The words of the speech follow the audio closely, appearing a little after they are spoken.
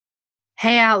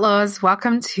Hey Outlaws,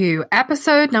 welcome to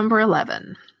episode number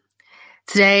 11.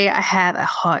 Today I have a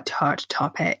hot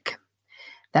topic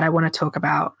that I want to talk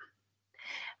about.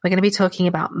 We're going to be talking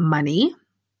about money,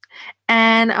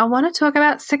 and I want to talk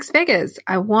about six figures.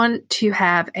 I want to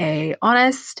have a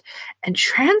honest and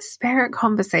transparent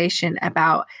conversation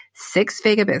about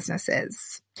six-figure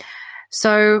businesses.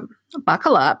 So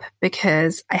buckle up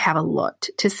because I have a lot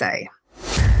to say.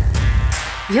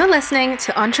 You're listening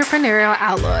to Entrepreneurial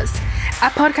Outlaws, a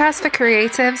podcast for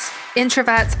creatives,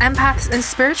 introverts, empaths, and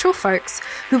spiritual folks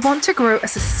who want to grow a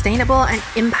sustainable and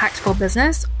impactful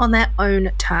business on their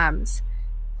own terms.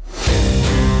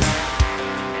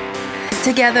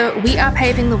 Together, we are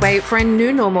paving the way for a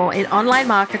new normal in online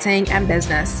marketing and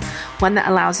business, one that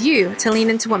allows you to lean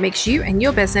into what makes you and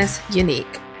your business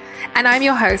unique. And I'm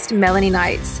your host, Melanie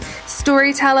Knights,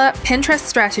 storyteller, Pinterest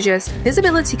strategist,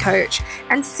 visibility coach,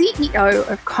 and CEO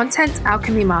of Content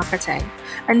Alchemy Marketing,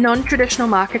 a non-traditional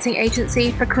marketing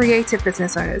agency for creative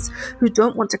business owners who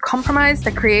don't want to compromise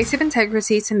their creative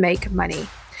integrity to make money.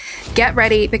 Get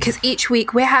ready, because each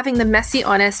week we're having the messy,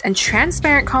 honest, and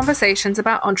transparent conversations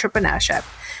about entrepreneurship,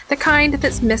 the kind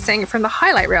that's missing from the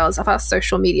highlight reels of our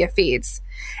social media feeds.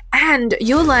 And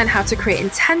you'll learn how to create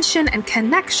intention and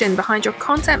connection behind your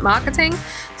content marketing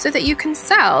so that you can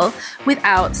sell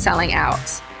without selling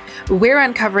out. We're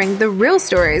uncovering the real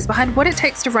stories behind what it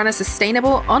takes to run a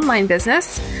sustainable online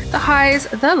business, the highs,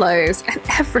 the lows, and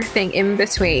everything in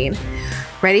between.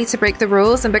 Ready to break the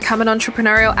rules and become an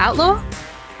entrepreneurial outlaw?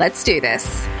 Let's do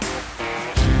this.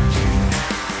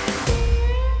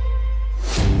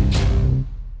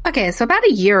 Okay, so about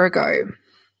a year ago,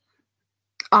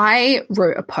 I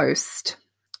wrote a post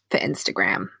for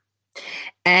Instagram,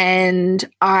 and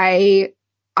I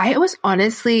was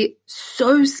honestly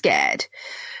so scared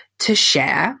to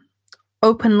share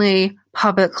openly,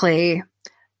 publicly,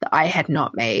 that I had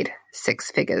not made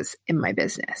six figures in my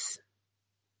business.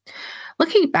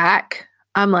 Looking back,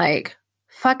 I'm like,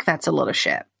 fuck, that's a lot of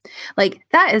shit. Like,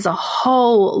 that is a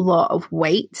whole lot of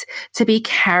weight to be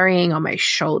carrying on my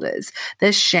shoulders.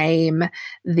 The shame,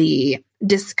 the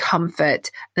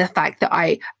discomfort, the fact that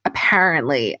I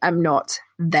apparently am not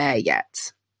there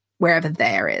yet, wherever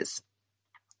there is.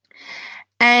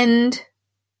 And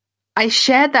I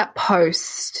shared that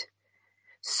post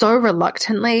so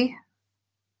reluctantly,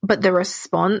 but the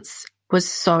response was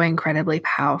so incredibly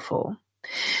powerful,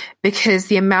 because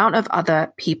the amount of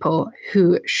other people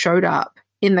who showed up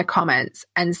in the comments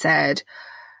and said,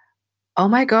 oh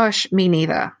my gosh, me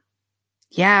neither.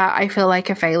 Yeah, I feel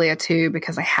like a failure too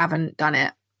because I haven't done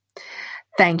it.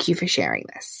 Thank you for sharing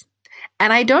this.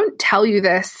 And I don't tell you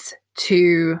this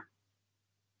to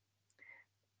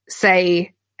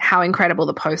say how incredible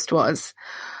the post was.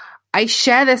 I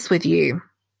share this with you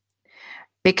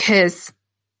because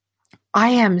I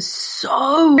am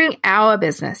so our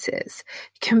businesses,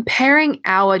 comparing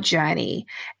our journey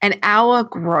and our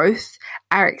growth,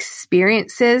 our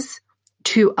experiences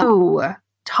to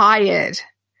tired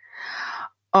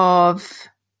of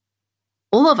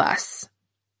all of us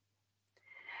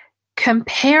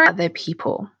compare other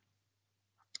people.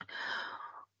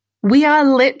 We are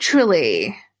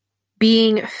literally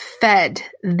being fed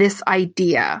this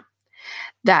idea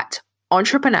that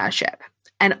entrepreneurship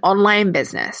and online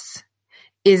business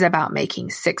is about making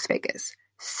six figures,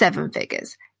 seven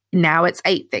figures. Now it's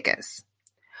eight figures.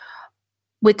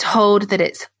 We're told that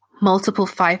it's multiple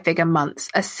five-figure months,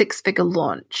 a six-figure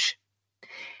launch.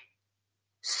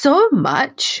 So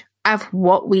much of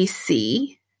what we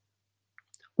see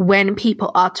when people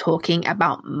are talking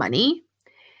about money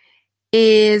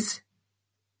is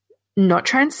not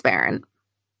transparent.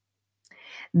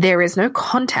 There is no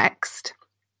context.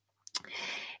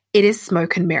 It is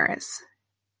smoke and mirrors.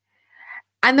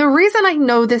 And the reason I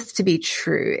know this to be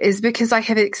true is because I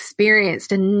have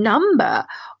experienced a number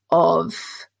of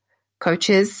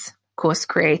coaches, course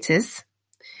creators,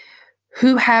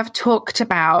 who have talked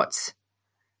about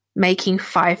making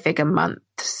five-figure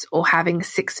months or having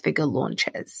six-figure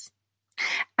launches.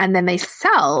 And then they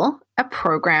sell a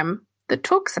program that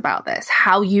talks about this,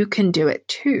 how you can do it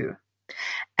too.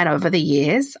 And over the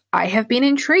years, I have been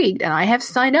intrigued and I have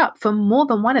signed up for more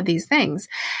than one of these things.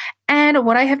 And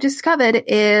what I have discovered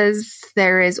is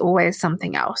there is always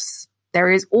something else. There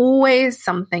is always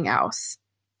something else.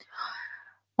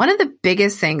 One of the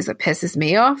biggest things that pisses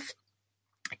me off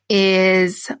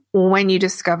is when you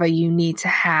discover you need to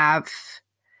have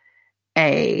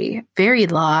a very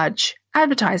large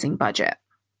advertising budget.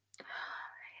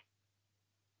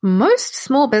 Most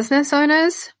small business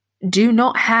owners do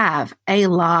not have a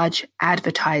large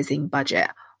advertising budget.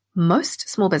 Most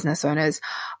small business owners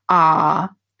are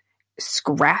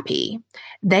scrappy.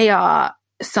 They are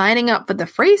signing up for the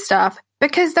free stuff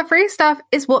because the free stuff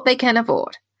is what they can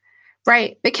afford,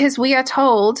 right? Because we are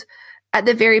told at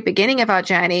the very beginning of our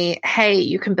journey, hey,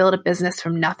 you can build a business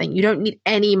from nothing. You don't need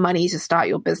any money to start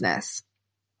your business.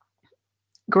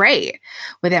 Great.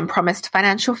 We're then promised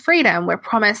financial freedom. We're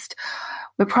promised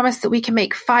that we can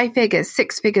make 5 figures,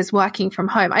 6 figures working from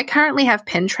home. I currently have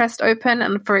Pinterest open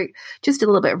and for just a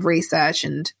little bit of research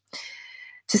and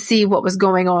to see what was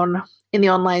going on in the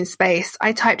online space.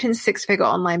 I typed in 6-figure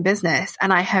online business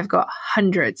and I have got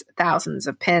hundreds, thousands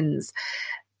of pins.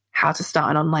 How to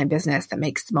start an online business that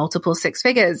makes multiple 6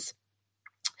 figures.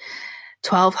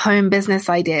 12 home business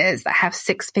ideas that have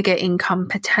 6-figure income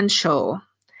potential.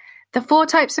 The 4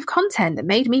 types of content that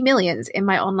made me millions in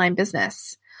my online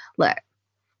business. Look,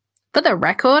 for the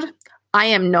record, I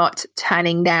am not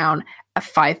turning down a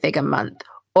 5-figure month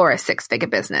or a 6-figure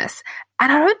business.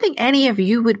 And I don't think any of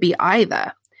you would be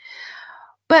either.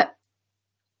 But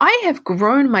I have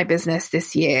grown my business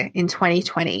this year in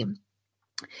 2020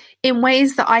 in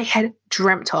ways that I had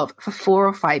dreamt of for 4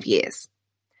 or 5 years.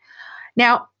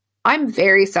 Now, I'm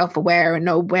very self-aware and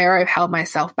know where I've held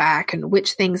myself back and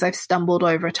which things I've stumbled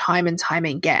over time and time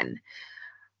again.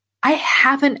 I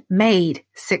haven't made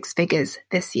 6 figures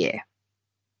this year.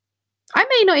 I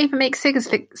may not even make 6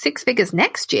 figures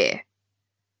next year.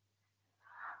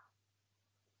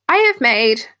 I have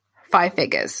made 5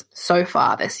 figures so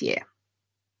far this year.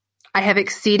 I have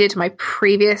exceeded my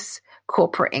previous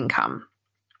corporate income.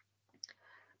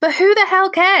 But who the hell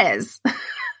cares?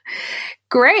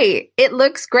 Great. It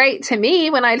looks great to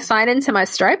me when I sign into my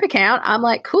Stripe account. I'm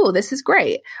like, cool, this is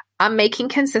great. I'm making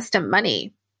consistent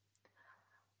money.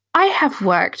 I have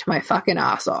worked my fucking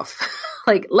ass off.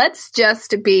 Like, let's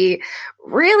just be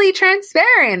really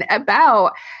transparent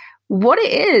about what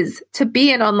it is to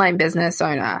be an online business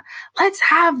owner. Let's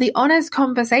have the honest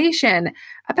conversation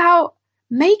about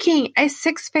making a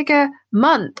 6-figure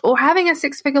month or having a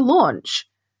 6-figure launch.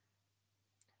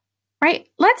 Right?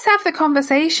 Let's have the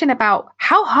conversation about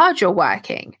how hard you're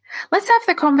working. Let's have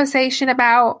the conversation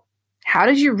about how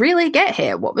did you really get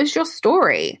here? What was your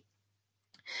story?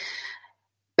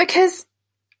 Because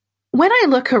when I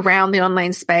look around the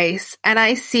online space and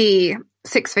I see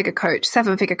 6-figure coach,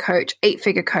 7-figure coach,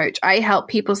 8-figure coach, I help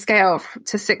people scale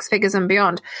to 6 figures and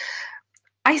beyond.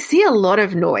 I see a lot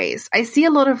of noise. I see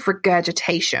a lot of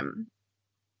regurgitation.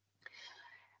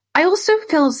 I also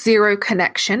feel zero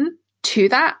connection to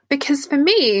that because for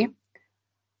me,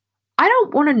 I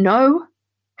don't want to know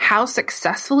how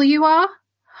successful you are.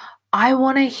 I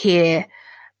want to hear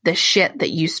the shit that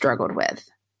you struggled with.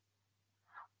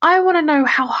 I want to know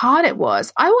how hard it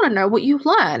was. I want to know what you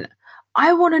learned.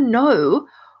 I want to know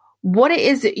what it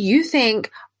is that you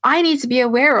think I need to be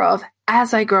aware of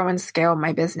as I grow and scale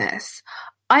my business.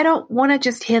 I don't want to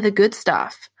just hear the good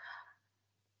stuff.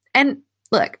 And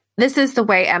look, this is the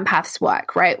way empaths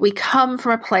work, right? We come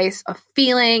from a place of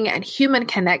feeling and human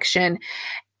connection.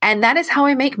 And that is how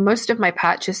I make most of my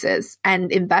purchases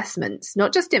and investments,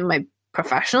 not just in my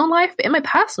professional life, but in my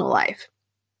personal life.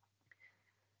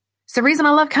 It's the reason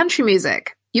I love country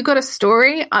music. You got a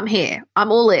story? I'm here.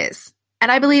 I'm all ears.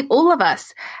 And I believe all of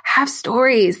us have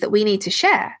stories that we need to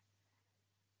share.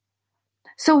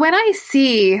 So when I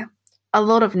see a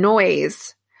lot of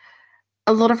noise,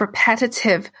 a lot of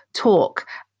repetitive talk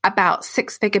about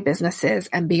 6-figure businesses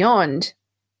and beyond,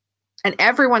 and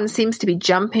everyone seems to be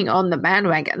jumping on the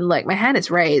bandwagon, like my hand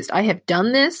is raised. I have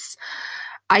done this.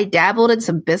 I dabbled in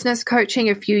some business coaching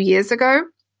a few years ago,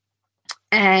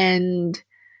 and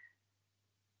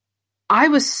I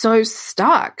was so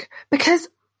stuck because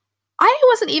I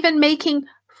wasn't even making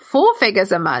 4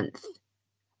 figures a month,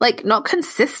 like not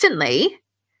consistently.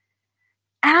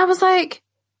 And I was like,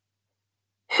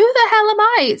 who the hell am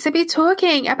I to be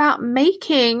talking about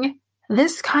making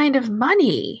this kind of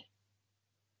money?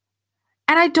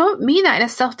 And I don't mean that in a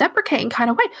self-deprecating kind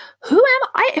of way. Who am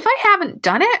I? If I haven't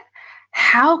done it,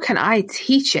 how can I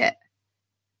teach it?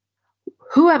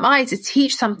 Who am I to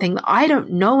teach something that I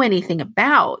don't know anything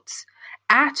about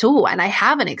at all, and I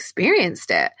haven't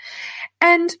experienced it?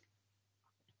 And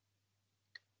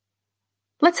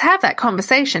let's have that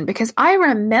conversation, because I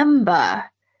remember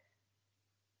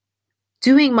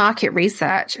doing market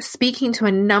research, speaking to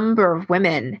a number of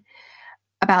women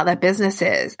about their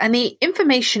businesses, and the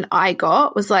information I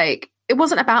got was like, it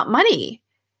wasn't about money.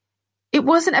 It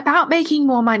wasn't about making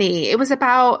more money. It was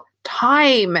about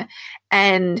time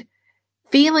and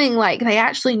feeling like they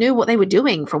actually knew what they were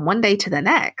doing from one day to the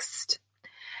next.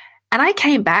 And I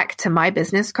came back to my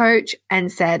business coach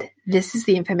and said, this is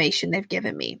the information they've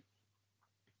given me.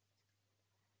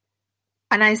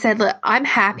 And I said, look, I'm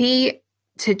happy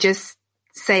to just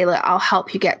say, look, I'll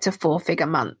help you get to 4-figure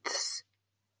months.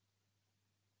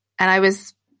 And I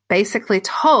was basically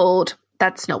told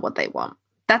that's not what they want.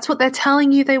 That's what they're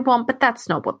telling you they want, but that's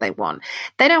not what they want.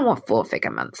 They don't want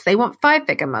 4-figure months. They want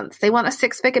 5-figure months. They want a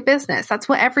 6-figure business. That's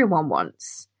what everyone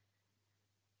wants.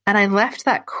 And I left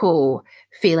that call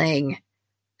feeling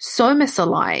so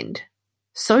misaligned,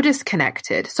 so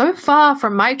disconnected, so far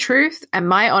from my truth and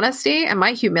my honesty and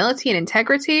my humility and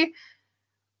integrity.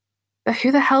 But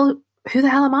who the hell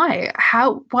am I?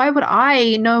 Why would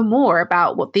I know more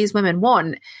about what these women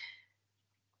want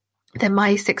than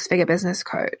my 6-figure business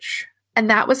coach? And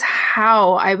that was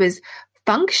how I was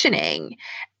functioning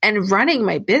and running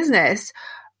my business.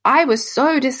 I was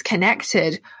so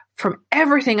disconnected from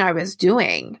everything I was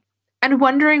doing and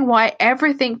wondering why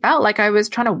everything felt like I was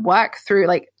trying to work through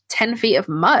like 10 feet of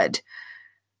mud.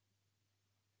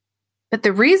 But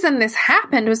the reason this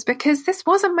happened was because this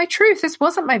wasn't my truth. This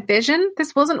wasn't my vision.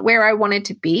 This wasn't where I wanted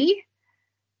to be.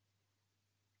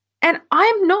 And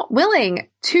I'm not willing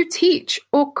to teach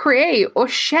or create or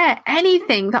share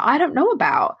anything that I don't know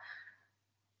about.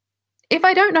 If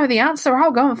I don't know the answer,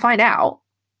 I'll go and find out.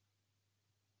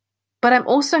 But I'm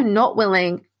also not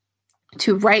willing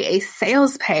to write a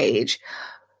sales page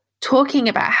talking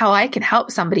about how I can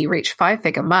help somebody reach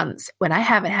 5-figure months when I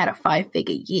haven't had a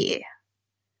 5-figure year.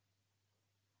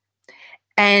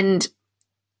 And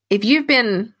if you've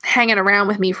been hanging around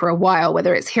with me for a while,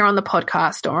 whether it's here on the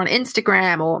podcast or on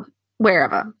Instagram or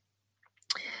wherever,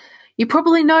 you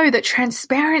probably know that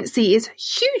transparency is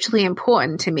hugely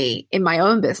important to me in my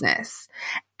own business.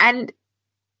 And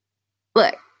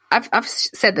look, I've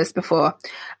said this before.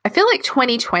 I feel like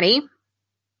 2020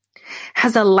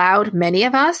 has allowed many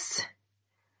of us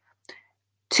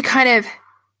to kind of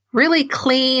really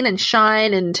clean and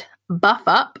shine and buff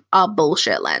up our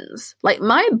bullshit lens. Like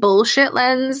my bullshit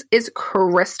lens is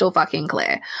crystal fucking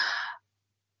clear.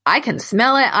 I can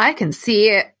smell it. I can see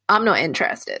it. I'm not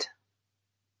interested.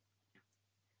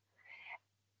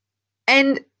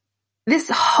 And this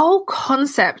whole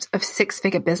concept of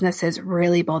 6-figure businesses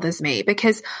really bothers me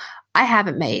because I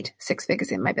haven't made 6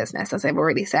 figures in my business, as I've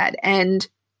already said. And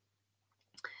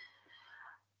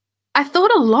I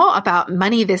thought a lot about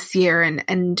money this year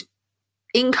and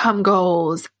income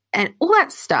goals and all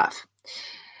that stuff.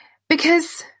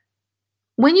 Because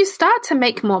when you start to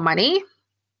make more money,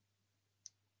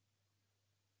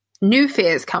 new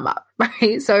fears come up,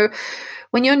 right? So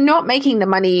when you're not making the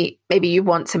money maybe you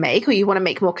want to make, or you want to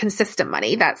make more consistent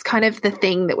money, that's kind of the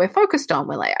thing that we're focused on.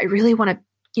 We're like, I really want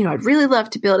to, I'd really love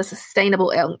to build a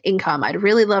sustainable income. I'd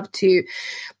really love to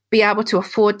be able to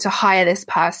afford to hire this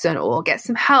person or get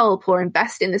some help or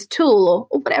invest in this tool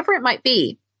or whatever it might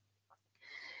be.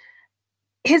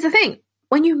 Here's the thing.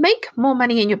 When you make more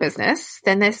money in your business,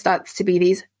 then there starts to be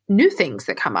these new things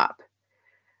that come up,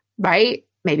 right?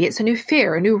 Maybe it's a new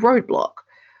fear, a new roadblock.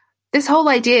 This whole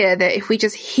idea that if we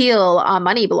just heal our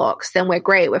money blocks, then we're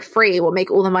great, we're free, we'll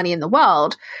make all the money in the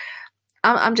world.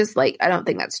 I'm just like, I don't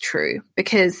think that's true,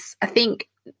 because I think,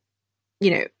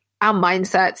 our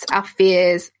mindsets, our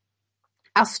fears,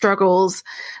 our struggles,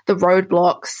 the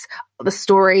roadblocks, the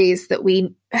stories that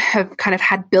we have kind of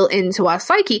had built into our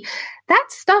psyche, that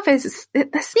stuff is, they're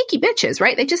sneaky bitches,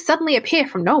 right? They just suddenly appear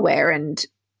from nowhere. And,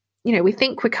 we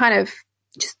think we're kind of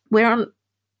just, we're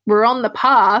on the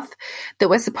path that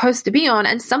we're supposed to be on,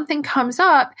 and something comes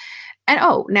up and,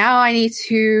 now I need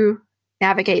to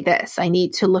navigate this. I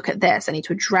need to look at this. I need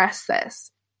to address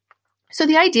this. So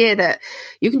the idea that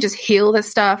you can just heal this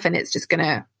stuff and it's just going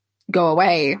to go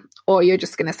away, or you're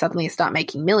just going to suddenly start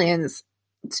making millions,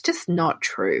 it's just not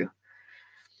true.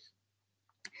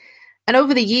 And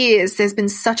over the years, there's been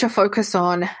such a focus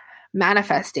on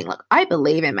manifesting. Look, I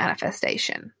believe in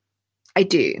manifestation. I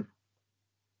do.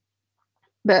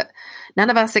 But none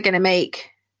of us are going to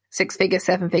make 6 figures,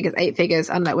 7 figures, 8 figures.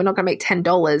 I don't know. We're not going to make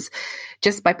 $10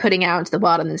 just by putting out into the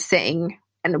world and then sitting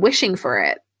and wishing for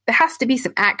it. There has to be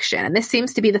some action. And this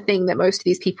seems to be the thing that most of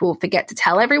these people forget to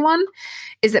tell everyone,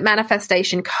 is that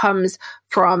manifestation comes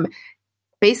from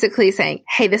basically saying,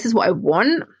 hey, this is what I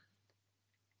want.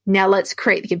 Now let's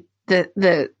create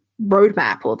the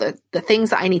roadmap or the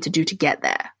things that I need to do to get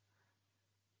there.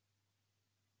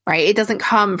 Right? It doesn't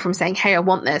come from saying, hey, I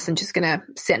want this, and just going to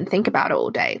sit and think about it all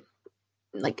day.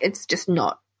 Like, it's just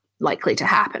not likely to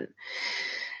happen.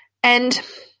 And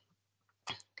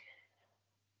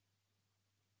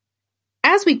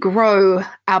as we grow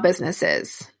our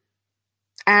businesses,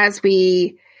 as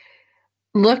we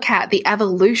look at the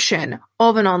evolution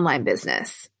of an online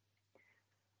business,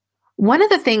 one of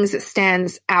the things that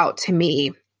stands out to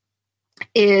me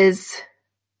is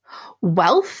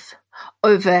wealth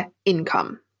over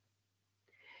income.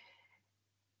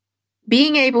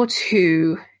 being able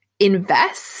to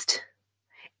invest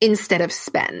instead of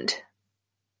spend,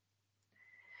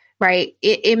 right?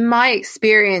 In my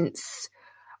experience,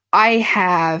 I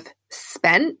have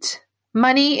spent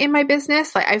money in my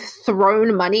business. Like I've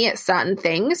thrown money at certain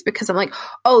things because I'm like,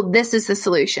 oh, this is the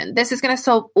solution. This is going to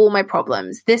solve all my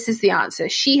problems. This is the answer.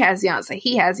 She has the answer.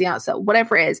 He has the answer.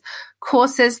 Whatever it is.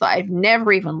 Courses that I've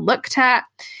never even looked at.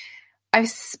 I've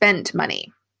spent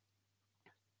money.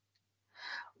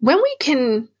 When we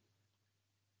can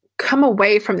come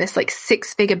away from this like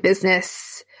 6-figure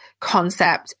business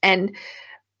concept and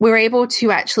we're able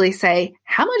to actually say,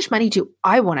 how much money do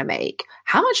I want to make?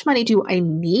 How much money do I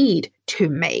need to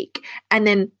make? And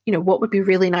then, what would be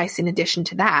really nice in addition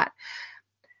to that?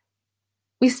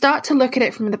 We start to look at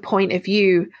it from the point of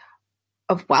view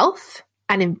of wealth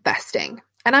and investing.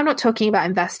 And I'm not talking about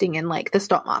investing in like the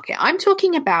stock market. I'm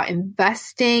talking about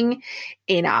investing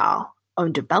in our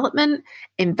own development,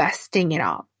 investing in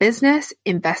our business,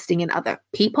 investing in other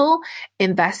people,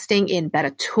 investing in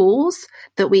better tools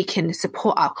that we can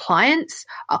support our clients,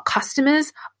 our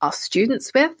customers, our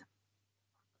students with.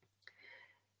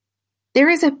 There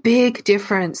is a big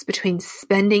difference between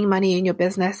spending money in your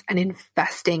business and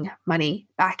investing money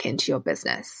back into your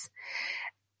business.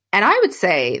 And I would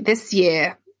say this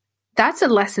year, that's a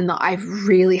lesson that I've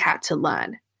really had to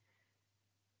learn.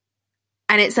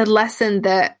 And it's a lesson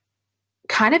that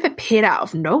kind of appeared out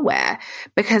of nowhere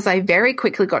because I very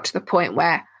quickly got to the point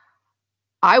where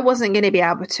I wasn't going to be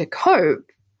able to cope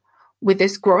with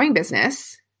this growing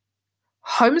business,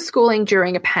 homeschooling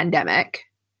during a pandemic,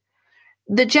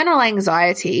 the general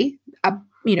anxiety,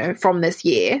 from this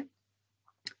year.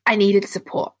 I needed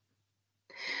support.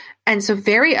 And so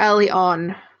very early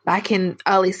on, back in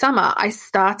early summer, I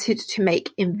started to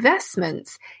make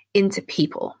investments into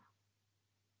people.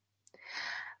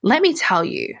 Let me tell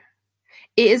you,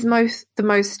 it is the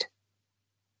most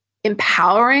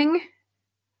empowering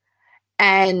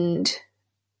and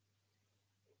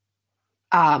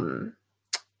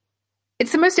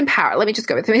it's the most empowering. Let me just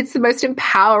go with it. It's the most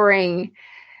empowering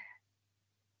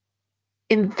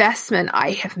investment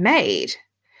I have made.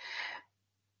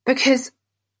 Because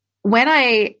when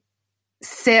I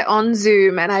sit on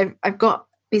Zoom and I've got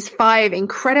these 5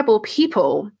 incredible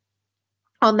people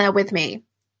on there with me,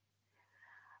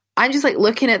 I'm just like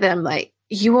looking at them like,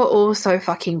 you are all so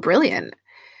fucking brilliant.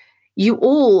 You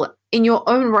all, in your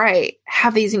own right,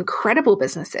 have these incredible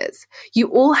businesses. You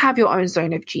all have your own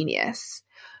zone of genius.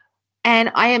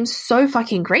 And I am so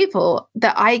fucking grateful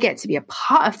that I get to be a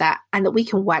part of that and that we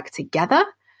can work together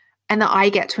and that I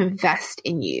get to invest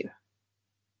in you.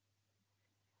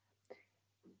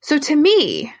 So to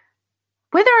me,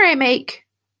 whether I make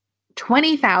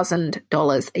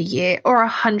 $20,000 a year or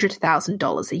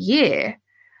 $100,000 a year,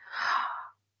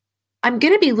 I'm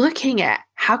going to be looking at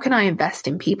how can I invest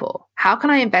in people? How can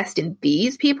I invest in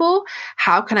these people?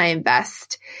 How can I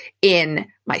invest in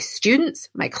my students,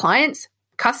 my clients,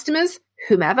 customers,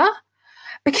 whomever?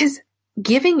 Because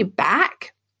giving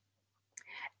back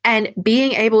and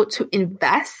being able to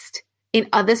invest in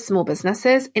other small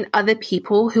businesses, in other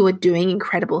people who are doing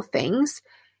incredible things,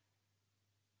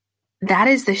 that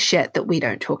is the shit that we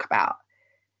don't talk about.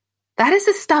 That is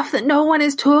the stuff that no one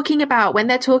is talking about when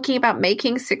they're talking about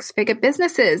making 6-figure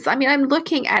businesses. I mean, I'm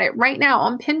looking at it right now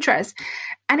on Pinterest,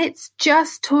 and it's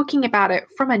just talking about it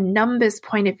from a numbers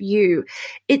point of view.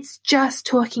 It's just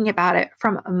talking about it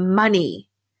from money.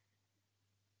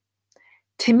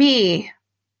 To me,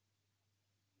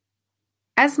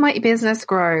 as my business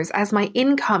grows, as my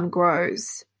income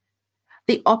grows,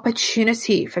 the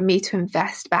opportunity for me to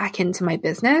invest back into my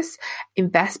business,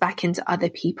 invest back into other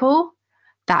people,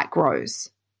 that grows.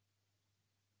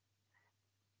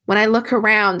 When I look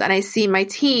around and I see my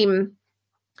team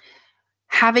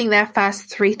having their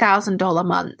first $3,000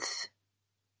 month,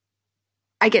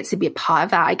 I get to be a part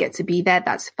of that. I get to be there.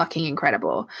 That's fucking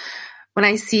incredible. When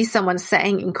I see someone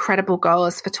setting incredible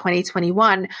goals for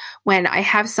 2021, when I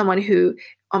have someone who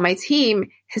on my team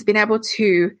has been able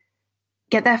to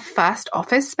get their first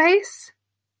office space,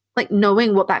 like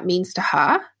knowing what that means to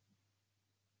her,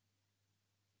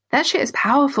 that shit is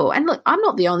powerful. And look, I'm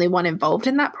not the only one involved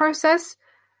in that process,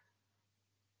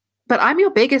 but I'm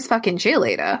your biggest fucking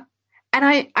cheerleader.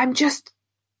 And I'm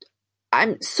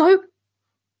so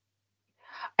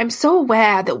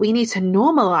aware that we need to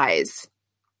normalize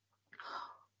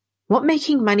what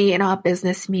making money in our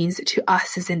business means to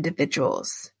us as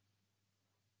individuals.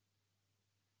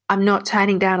 I'm not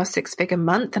turning down a 6-figure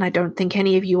month, and I don't think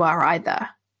any of you are either.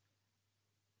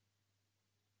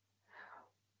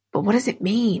 But what does it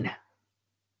mean?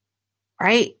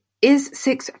 Right? Is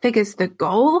 6 figures the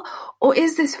goal, or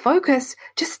is this focus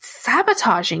just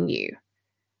sabotaging you?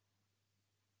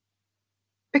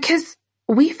 Because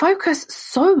we focus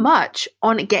so much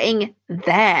on getting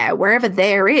there, wherever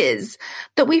there is,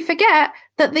 that we forget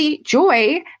that the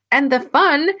joy and the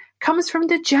fun comes from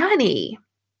the journey.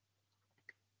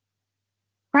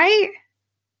 Right?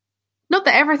 Not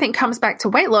that everything comes back to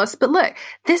weight loss, but look,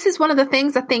 this is one of the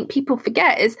things I think people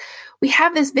forget is we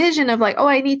have this vision of like, oh,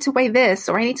 I need to weigh this,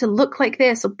 or I need to look like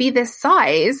this, or be this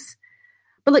size.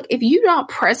 But look, if you're not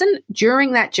present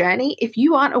during that journey, if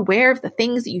you aren't aware of the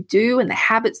things that you do and the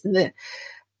habits and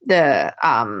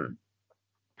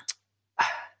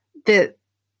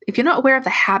if you're not aware of the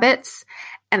habits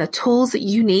and the tools that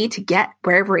you need to get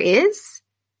wherever it is,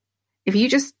 if you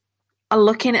just are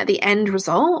looking at the end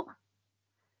result,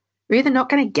 you're either not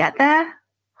going to get there,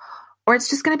 or it's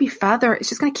just going to be further. It's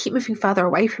just going to keep moving further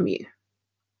away from you.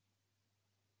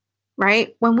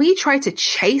 Right? When we try to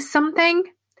chase something,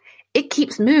 it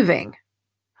keeps moving.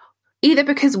 Either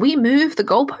because we move the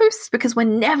goalposts because we're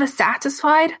never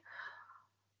satisfied,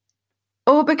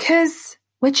 or because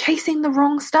we're chasing the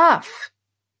wrong stuff.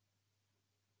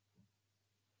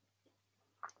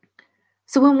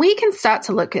 So when we can start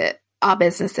to look at our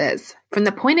businesses from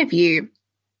the point of view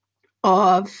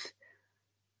of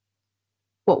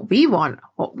what we want,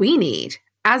 what we need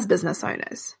as business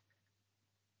owners,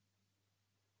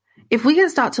 if we can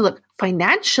start to look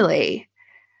financially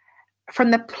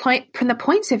from the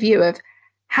point of view of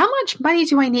how much money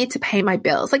do I need to pay my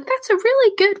bills? Like, that's a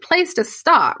really good place to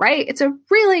start, right? It's a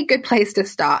really good place to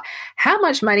start. How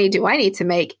much money do I need to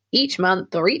make each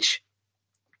month or each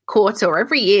quarter or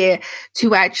every year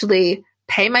to actually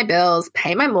pay my bills,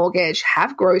 pay my mortgage,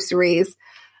 have groceries?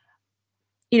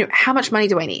 You know, how much money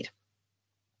do I need?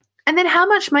 And then how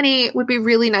much money would be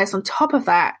really nice on top of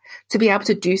that to be able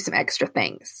to do some extra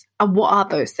things? And what are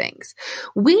those things?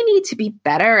 We need to be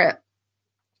better at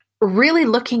really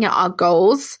looking at our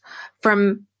goals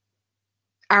from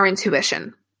our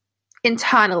intuition,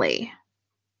 internally.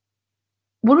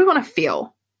 What do we want to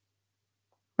feel?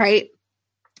 Right?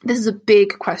 This is a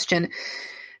big question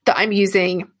that I'm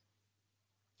using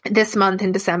this month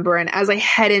in December. And as I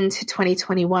head into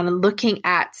 2021 and looking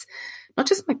at not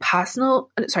just my professional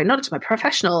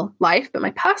life, but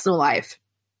my personal life,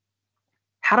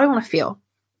 how do I want to feel?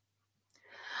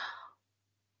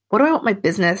 What do I want my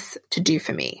business to do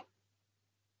for me?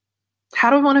 How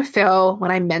do I want to feel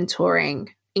when I'm mentoring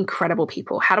incredible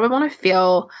people? How do I want to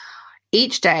feel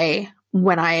each day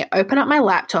when I open up my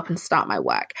laptop and start my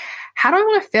work? How do I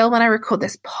want to feel when I record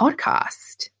this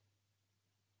podcast?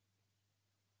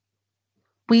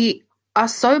 We are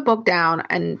so bogged down,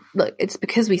 and look, it's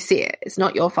because we see it. It's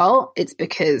not your fault. It's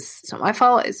because it's not my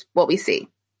fault. It's what we see.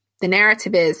 The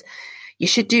narrative is, you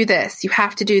should do this. You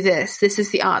have to do this. This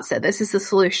is the answer. This is the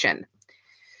solution.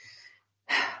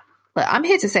 But I'm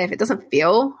here to say, if it doesn't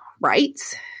feel right,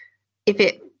 if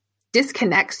it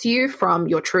disconnects you from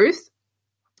your truth,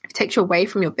 if it takes you away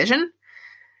from your vision,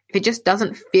 if it just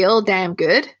doesn't feel damn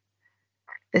good,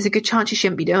 there's a good chance you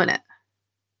shouldn't be doing it.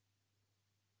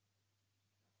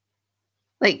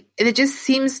 Like, it just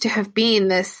seems to have been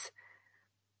this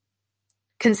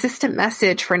consistent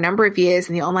message for a number of years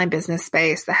in the online business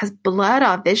space that has blurred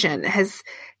our vision, has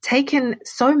taken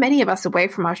so many of us away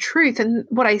from our truth. And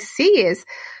what I see is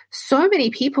so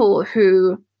many people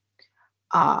who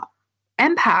are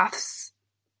empaths,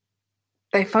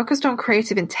 they focused on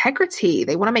creative integrity.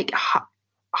 They want to make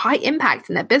high impact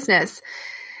in their business.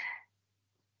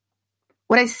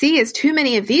 What I see is too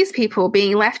many of these people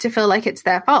being left to feel like it's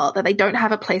their fault, that they don't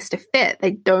have a place to fit.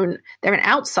 They're an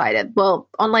outsider. Well,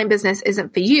 online business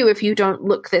isn't for you if you don't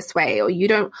look this way, or you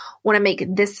don't want to make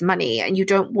this money and you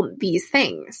don't want these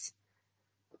things.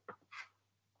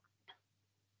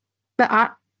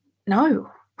 But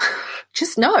no,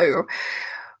 just no.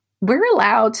 We're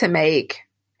allowed to make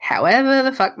however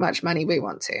the fuck much money we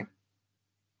want to,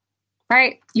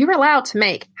 right? You're allowed to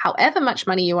make however much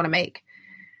money you want to make.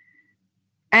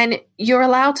 And you're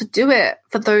allowed to do it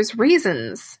for those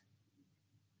reasons.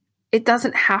 It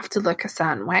doesn't have to look a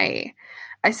certain way.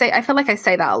 I feel like I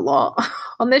say that a lot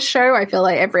on this show. I feel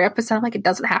like every episode, I'm like, it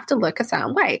doesn't have to look a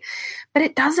certain way. But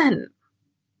it doesn't.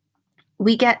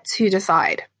 We get to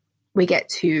decide. We get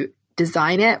to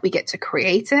design it. We get to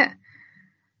create it.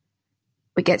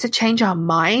 We get to change our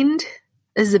mind.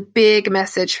 This is a big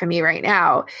message for me right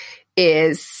now,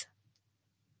 is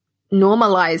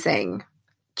normalizing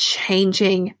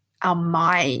changing our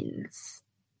minds,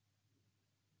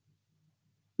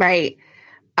 right?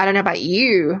 I don't know about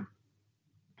you,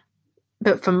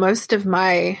 but for most of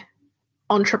my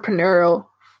entrepreneurial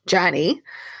journey,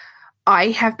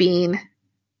 I have been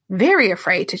very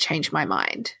afraid to change my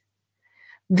mind,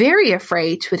 very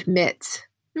afraid to admit,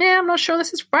 I'm not sure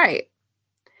this is right,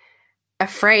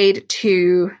 afraid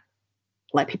to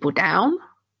let people down,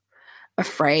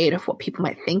 afraid of what people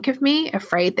might think of me,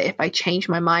 afraid that if I change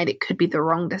my mind, it could be the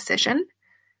wrong decision.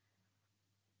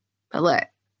 But look,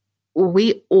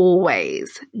 we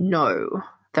always know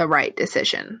the right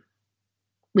decision.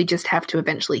 We just have to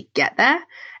eventually get there,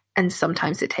 and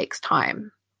sometimes it takes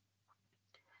time.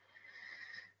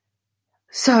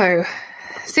 So,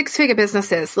 6-figure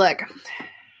businesses, look,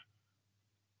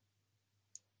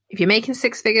 if you're making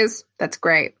 6 figures, that's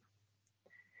great.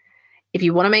 If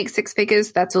you want to make 6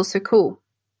 figures, that's also cool.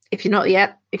 If you're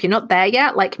not there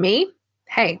yet, like me,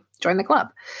 hey, join the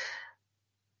club.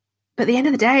 But at the end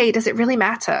of the day, does it really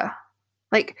matter?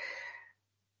 Like,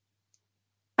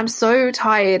 I'm so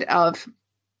tired of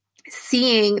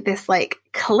seeing this like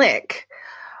clique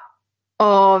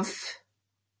of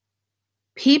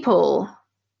people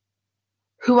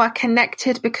who are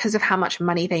connected because of how much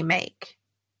money they make.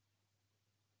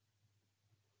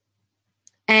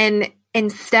 And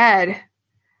instead,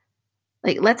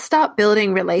 like, let's start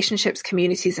building relationships,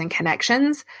 communities, and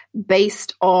connections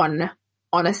based on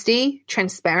honesty,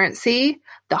 transparency,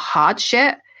 the hard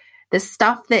shit, the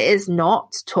stuff that is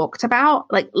not talked about.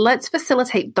 Like, let's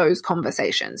facilitate those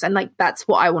conversations. And like, that's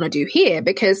what I want to do here,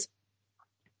 because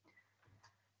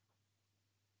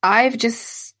I've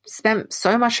just spent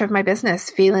so much of my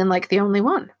business feeling like the only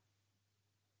one,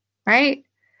 right?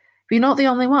 You're not the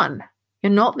only one.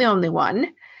 You're not the only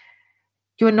one.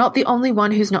 You are not the only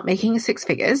one who's not making 6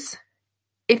 figures.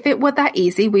 If it were that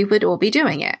easy, we would all be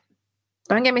doing it.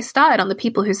 Don't get me started on the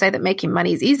people who say that making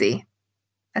money is easy.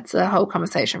 That's a whole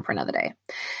conversation for another day.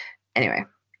 Anyway,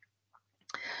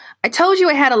 I told you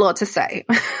I had a lot to say.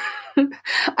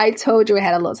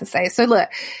 So look,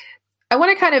 I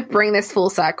want to kind of bring this full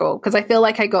circle because I feel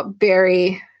like I got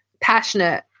very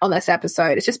passionate on this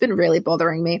episode. It's just been really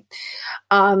bothering me.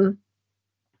 But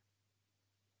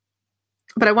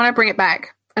I want to bring it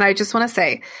back. And I just want to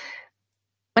say,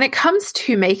 when it comes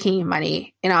to making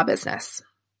money in our business,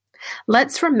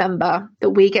 let's remember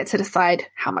that we get to decide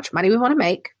how much money we want to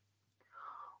make,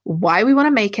 why we want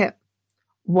to make it,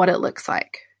 what it looks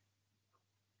like.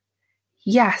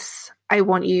 Yes, I don't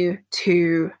want you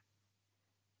to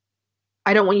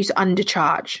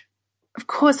undercharge. Of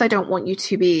course, I don't want you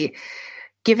to be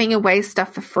giving away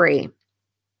stuff for free.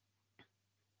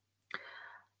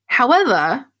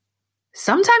 However,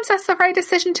 sometimes that's the right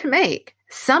decision to make.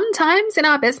 Sometimes in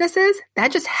our businesses,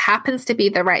 that just happens to be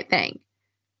the right thing.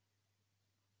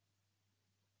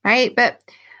 Right? But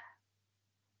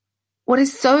what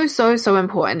is so, so, so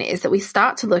important is that we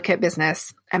start to look at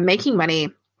business and making money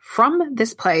from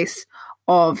this place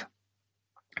of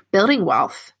building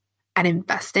wealth and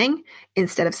investing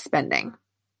instead of spending.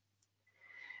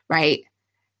 Right?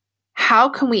 How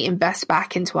can we invest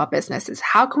back into our businesses?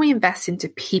 How can we invest into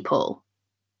people?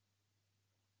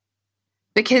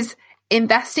 Because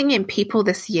investing in people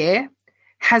this year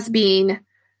has been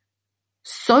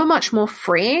so much more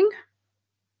freeing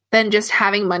than just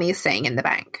having money sitting in the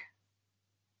bank.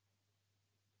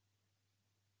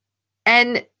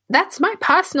 And that's my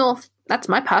personal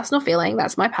feeling.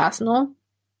 That's my personal,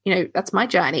 that's my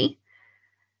journey.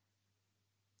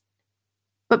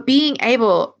 But being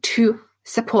able to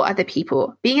support other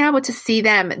people, being able to see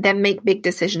them then make big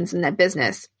decisions in their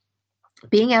business,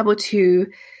 being able to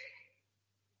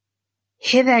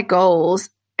hear their goals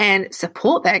and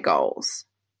support their goals,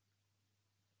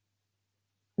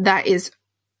 that is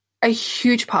a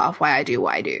huge part of why I do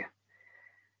what I do.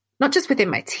 Not just within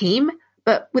my team,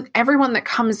 but with everyone that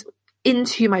comes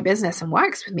into my business and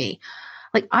works with me.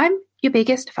 Like, I'm your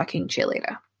biggest fucking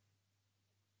cheerleader.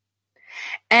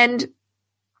 And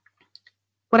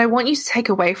what I want you to take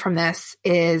away from this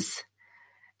is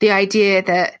the idea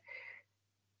that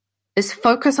this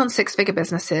focus on 6-figure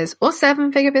businesses or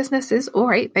 7-figure businesses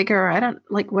or 8-figure, I don't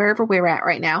like wherever we're at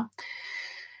right now.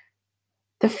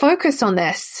 The focus on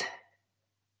this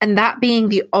and that being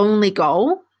the only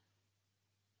goal,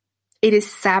 it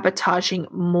is sabotaging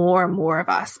more and more of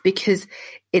us because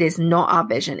it is not our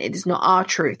vision. It is not our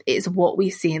truth. It is what we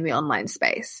see in the online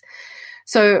space.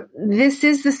 So this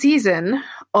is the season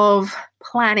of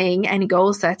planning and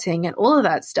goal setting and all of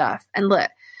that stuff. And look,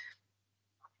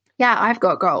 yeah, I've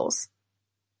got goals.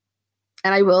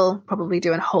 And I will probably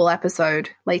do a whole episode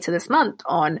later this month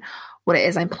on what it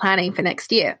is I'm planning for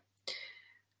next year.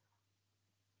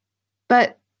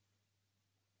 But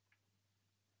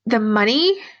the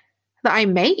money that I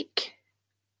make,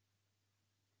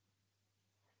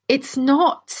 it's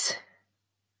not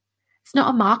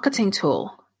a marketing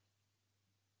tool.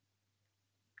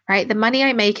 right? The money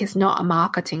I make is not a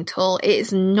marketing tool. It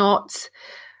is not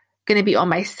going to be on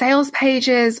my sales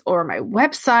pages or on my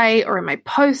website or in my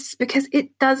posts because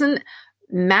it doesn't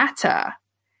matter.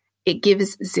 It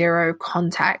gives zero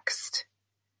context.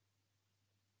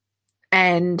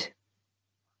 And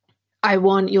I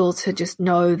want you all to just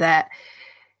know that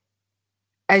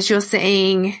as you're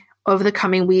sitting over the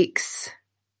coming weeks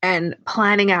and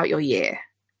planning out your year,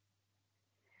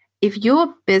 if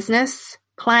your business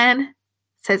plan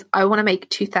says, I want to make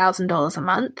 $2,000 a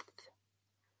month,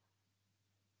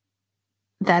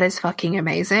 that is fucking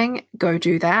amazing. Go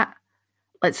do that.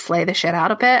 Let's slay the shit out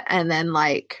of it. And then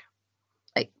like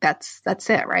that's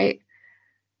it, right?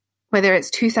 Whether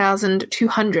it's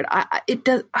 2,200,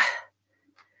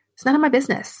 it's none of my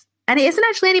business. And it isn't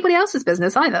actually anybody else's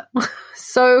business either.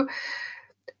 So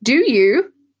do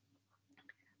you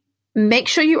make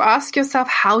sure you ask yourself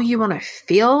how you want to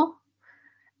feel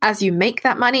as you make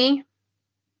that money?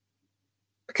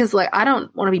 Because like, I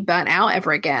don't want to be burnt out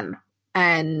ever again.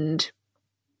 And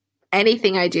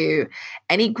anything I do,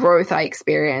 any growth I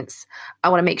experience, I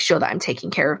want to make sure that I'm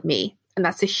taking care of me. And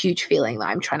that's a huge feeling that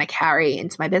I'm trying to carry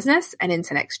into my business and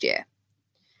into next year.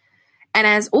 And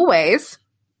as always,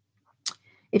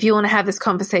 if you want to have this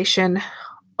conversation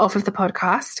off of the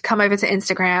podcast, come over to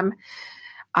Instagram,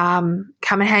 come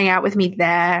and hang out with me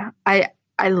there. I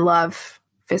love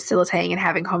facilitating and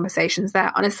having conversations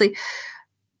there. Honestly,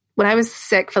 when I was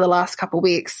sick for the last couple of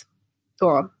weeks,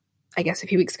 or I guess a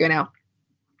few weeks ago now,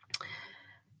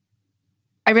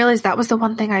 I realized that was the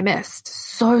one thing I missed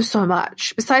so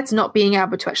much, besides not being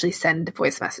able to actually send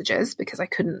voice messages because I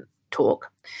couldn't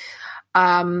talk.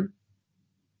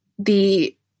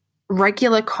 The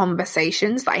regular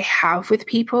conversations that I have with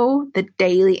people, the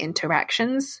daily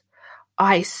interactions,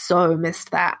 I so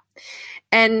missed that.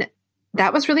 And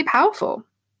that was really powerful.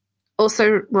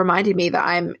 Also reminded me that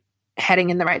I'm heading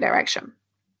in the right direction.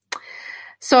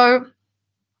 So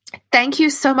thank you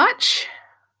so much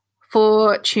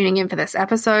for tuning in for this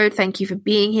episode. Thank you for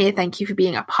being here. Thank you for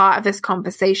being a part of this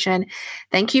conversation.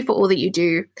 Thank you for all that you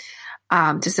do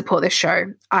to support this show.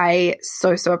 I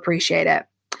so appreciate it.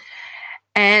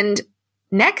 And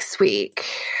next week,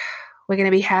 we're going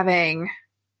to be having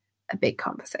a big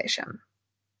conversation,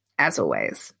 as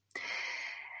always.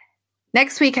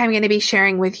 Next week, I'm going to be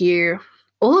sharing with you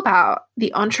all about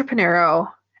the Entrepreneurial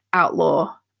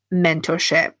Outlaw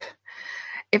Mentorship.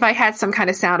 If I had some kind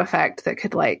of sound effect that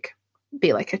could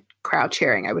be like a crowd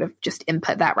cheering, I would have just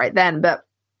input that right then. But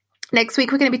next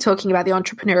week, we're going to be talking about the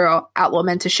Entrepreneurial Outlaw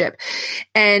Mentorship.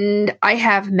 And I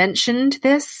have mentioned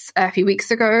this a few weeks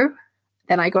ago.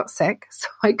 Then I got sick, so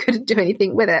I couldn't do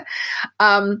anything with it.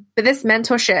 But this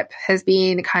mentorship has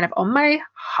been kind of on my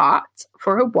heart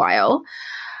for a while.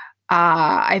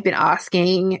 I've been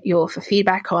asking you all for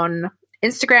feedback on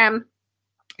Instagram.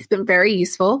 It's been very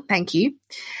useful. Thank you.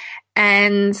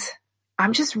 And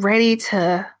I'm just ready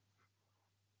to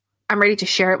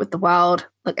share it with the world.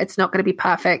 Look, it's not going to be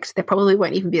perfect. There probably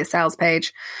won't even be a sales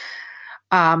page.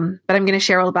 But I'm going to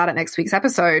share all about it next week's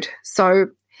episode. So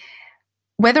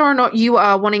whether or not you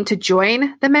are wanting to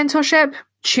join the mentorship,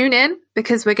 tune in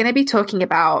because we're going to be talking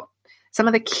about some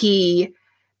of the key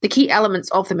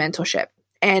elements of the mentorship.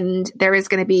 And there is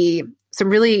going to be some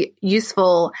really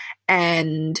useful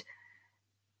and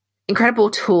incredible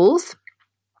tools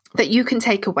that you can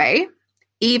take away,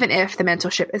 even if the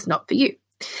mentorship is not for you.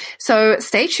 So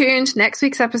stay tuned. Next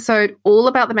week's episode, all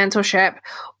about the mentorship,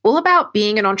 all about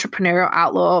being an entrepreneurial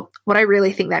outlaw, what I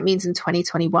really think that means in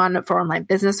 2021 for online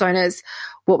business owners,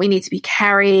 what we need to be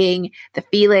carrying, the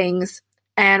feelings,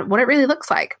 and what it really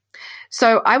looks like.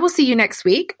 So I will see you next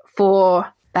week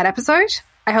for that episode.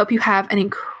 I hope you have an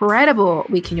incredible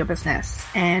week in your business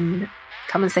and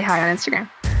come and say hi on Instagram.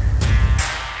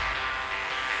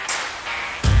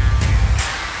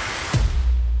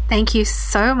 Thank you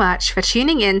so much for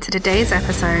tuning in to today's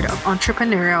episode of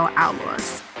Entrepreneurial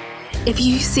Outlaws. If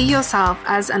you see yourself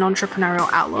as an entrepreneurial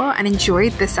outlaw and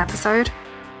enjoyed this episode,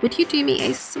 would you do me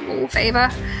a small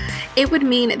favor? It would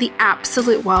mean the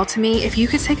absolute world to me if you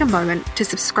could take a moment to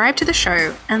subscribe to the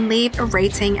show and leave a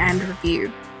rating and review.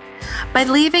 By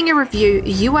leaving a review,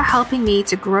 you are helping me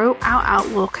to grow our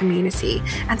outlaw community,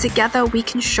 and together we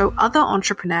can show other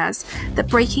entrepreneurs that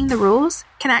breaking the rules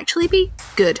can actually be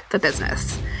good for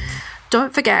business.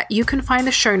 Don't forget, you can find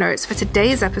the show notes for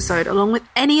today's episode along with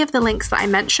any of the links that I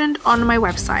mentioned on my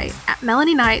website at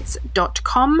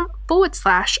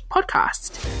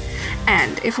melanieknights.com/podcast.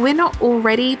 And if we're not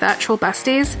already virtual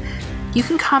besties, you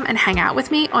can come and hang out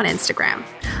with me on Instagram.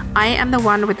 I am the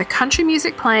one with the country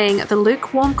music playing, the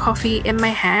lukewarm coffee in my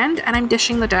hand, and I'm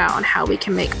dishing the dirt on how we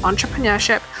can make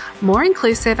entrepreneurship more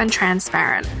inclusive and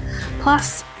transparent.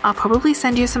 Plus, I'll probably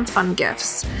send you some fun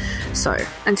gifts. So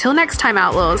until next time,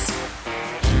 Outlaws.